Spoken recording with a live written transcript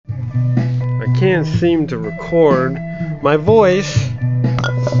can't seem to record my voice.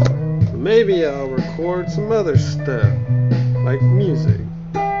 Maybe I'll record some other stuff, like music.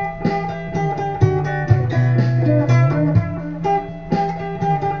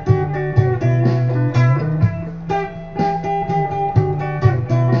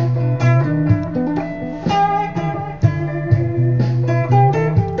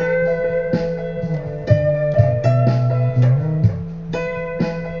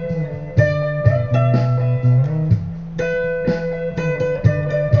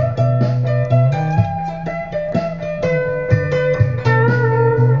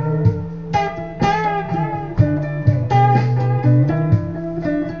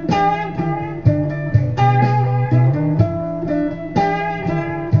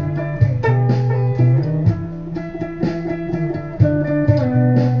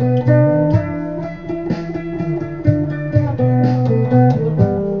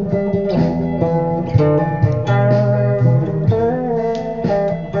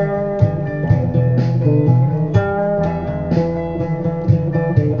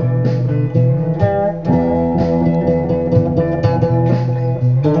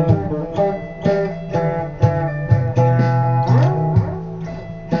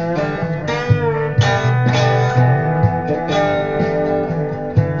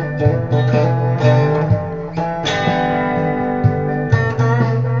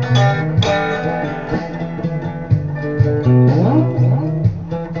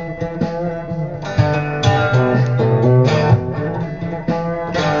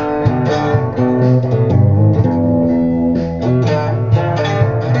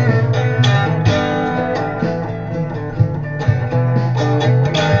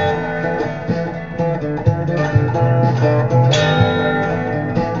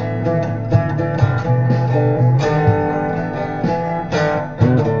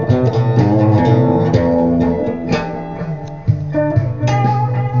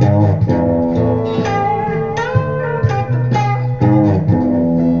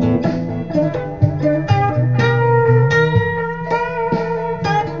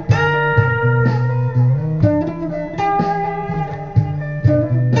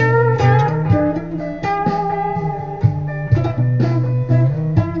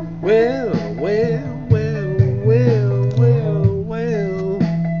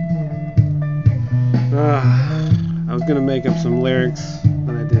 I was gonna make up some lyrics,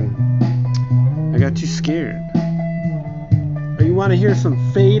 but I didn't. I got too scared. Oh, you want to hear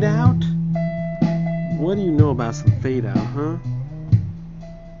some Fade Out? What do you know about some Fade Out, huh?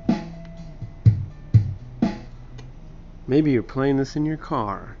 Maybe you're playing this in your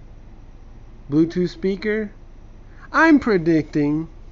car. Bluetooth speaker? I'm predicting